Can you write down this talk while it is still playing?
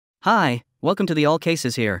Hi, welcome to the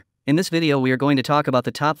AllCasesHere. In this video we are going to talk about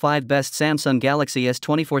the top 5 best Samsung Galaxy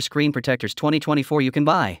S24 screen protectors 2024 you can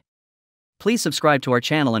buy. Please subscribe to our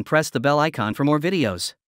channel and press the bell icon for more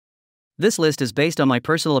videos. This list is based on my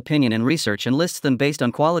personal opinion and research and lists them based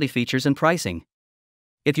on quality features and pricing.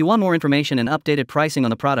 If you want more information and updated pricing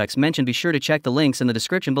on the products mentioned, be sure to check the links in the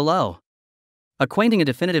description below. Acquainting, a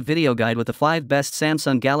definitive video guide with the 5 best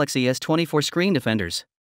Samsung Galaxy S24 screen defenders.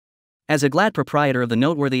 As a glad proprietor of the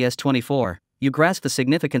noteworthy S24, you grasp the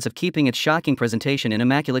significance of keeping its shocking presentation in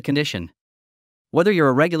immaculate condition. Whether you're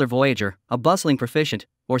a regular voyager, a bustling proficient,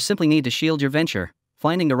 or simply need to shield your venture,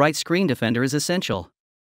 finding the right screen defender is essential.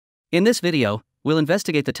 In this video, we'll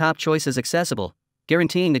investigate the top choices accessible,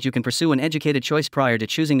 guaranteeing that you can pursue an educated choice prior to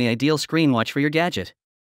choosing the ideal screen watch for your gadget.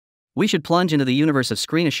 We should plunge into the universe of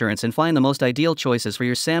screen assurance and find the most ideal choices for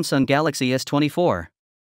your Samsung Galaxy S24.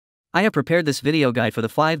 I have prepared this video guide for the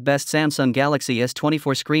 5 best Samsung Galaxy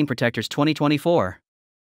S24 screen protectors 2024.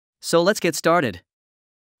 So let's get started.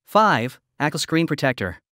 5. Acquainting Screen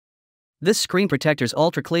Protector. This screen protector's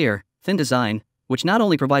ultra-clear, thin design, which not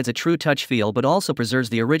only provides a true touch feel but also preserves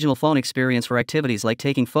the original phone experience for activities like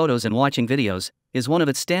taking photos and watching videos, is one of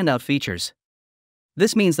its standout features.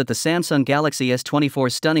 This means that the Samsung Galaxy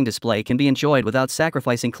S24's stunning display can be enjoyed without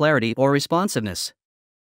sacrificing clarity or responsiveness.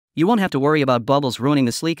 You won't have to worry about bubbles ruining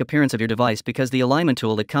the sleek appearance of your device because the alignment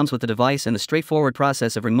tool that comes with the device and the straightforward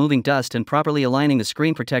process of removing dust and properly aligning the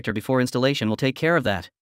screen protector before installation will take care of that.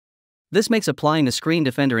 This makes applying the screen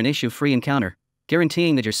defender an issue-free encounter,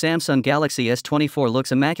 guaranteeing that your Samsung Galaxy S24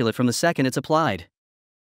 looks immaculate from the second it's applied.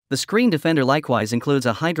 The screen defender likewise includes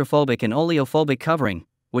a hydrophobic and oleophobic covering,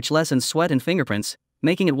 which lessens sweat and fingerprints,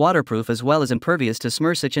 making it waterproof as well as impervious to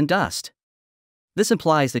smudge and dust. This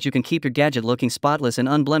implies that you can keep your gadget looking spotless and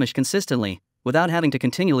unblemished consistently, without having to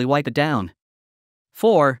continually wipe it down.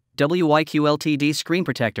 4. WYQLTD Screen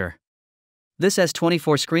Protector. This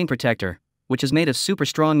S24 screen protector, which is made of super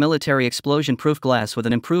strong military explosion-proof glass with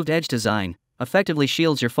an improved edge design, effectively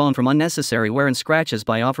shields your phone from unnecessary wear and scratches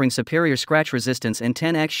by offering superior scratch resistance and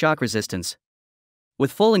 10x shock resistance.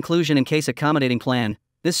 With full inclusion and case accommodating plan,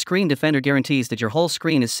 this screen defender guarantees that your whole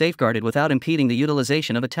screen is safeguarded without impeding the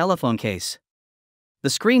utilization of a telephone case. The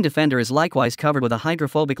screen defender is likewise covered with a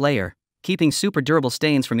hydrophobic layer, keeping super durable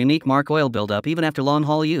stains from unique mark oil buildup even after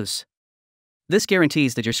long-haul use. This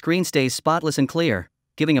guarantees that your screen stays spotless and clear,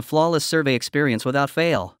 giving a flawless survey experience without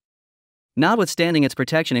fail. Notwithstanding its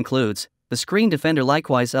protection includes, the screen defender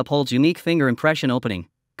likewise upholds unique finger impression opening,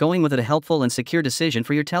 going with it a helpful and secure decision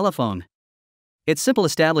for your telephone. Its simple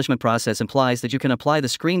establishment process implies that you can apply the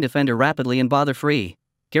screen defender rapidly and bother-free,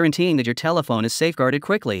 guaranteeing that your telephone is safeguarded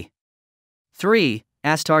quickly. 3.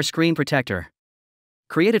 AllCasesHere Screen Protector.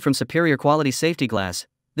 Created from superior quality safety glass,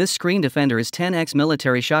 this screen defender is 10x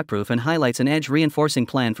military shockproof and highlights an edge-reinforcing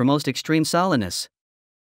plan for most extreme solidness.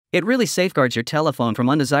 It really safeguards your telephone from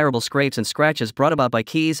undesirable scrapes and scratches brought about by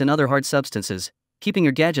keys and other hard substances, keeping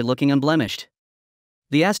your gadget looking unblemished.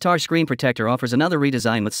 The AllCasesHere Screen Protector offers another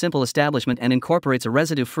redesign with simple establishment and incorporates a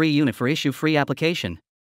residue-free unit for issue-free application.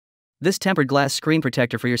 This tempered glass screen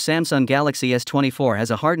protector for your Samsung Galaxy S24 has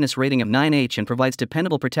a hardness rating of 9H and provides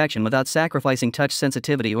dependable protection without sacrificing touch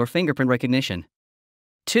sensitivity or fingerprint recognition.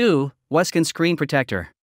 2. Weskin Screen Protector.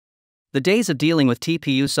 The days of dealing with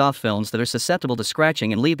TPU soft films that are susceptible to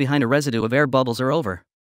scratching and leave behind a residue of air bubbles are over.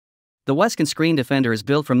 The Weskin Screen Defender is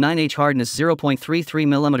built from 9H hardness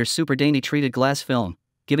 0.33mm super dainty treated glass film,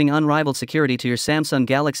 giving unrivaled security to your Samsung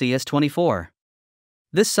Galaxy S24.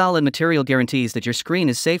 This solid material guarantees that your screen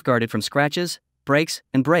is safeguarded from scratches, breaks,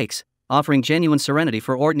 and breaks, offering genuine serenity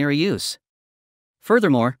for ordinary use.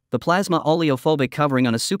 Furthermore, the plasma oleophobic covering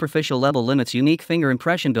on a superficial level limits unique finger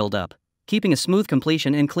impression buildup, keeping a smooth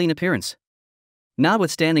completion and clean appearance.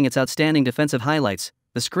 Notwithstanding its outstanding defensive highlights,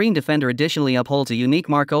 the screen defender additionally upholds a unique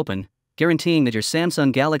mark open, guaranteeing that your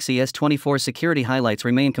Samsung Galaxy S24 security highlights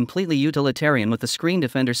remain completely utilitarian with the screen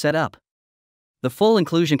defender set up. The full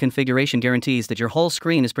inclusion configuration guarantees that your whole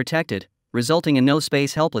screen is protected, resulting in no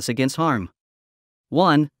space helpless against harm.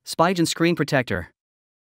 1. Spigen Screen Protector.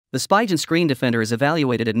 The Spigen Screen Defender is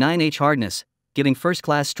evaluated at 9H hardness, giving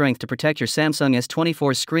first-class strength to protect your Samsung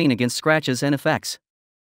S24's screen against scratches and effects.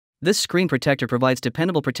 This screen protector provides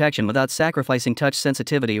dependable protection without sacrificing touch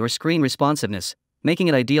sensitivity or screen responsiveness, making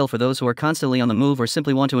it ideal for those who are constantly on the move or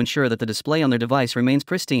simply want to ensure that the display on their device remains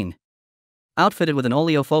pristine. Outfitted with an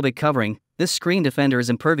oleophobic covering, this screen defender is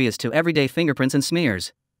impervious to everyday fingerprints and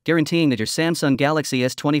smears, guaranteeing that your Samsung Galaxy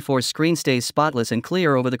S24's screen stays spotless and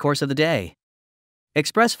clear over the course of the day.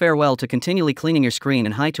 Express farewell to continually cleaning your screen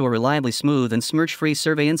and hi to a reliably smooth and smudge-free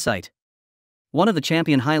survey insight. One of the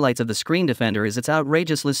champion highlights of the screen defender is its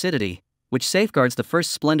outrageous lucidity, which safeguards the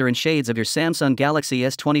first splendor and shades of your Samsung Galaxy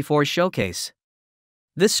S24 showcase.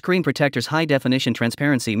 This screen protector's high-definition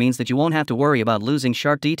transparency means that you won't have to worry about losing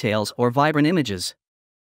sharp details or vibrant images.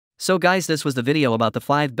 So guys, this was the video about the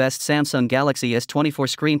 5 best Samsung Galaxy S24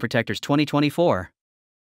 screen protectors 2024.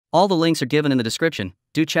 All the links are given in the description,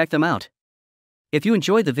 do check them out. If you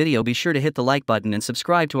enjoyed the video, be sure to hit the like button and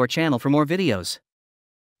subscribe to our channel for more videos.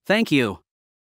 Thank you.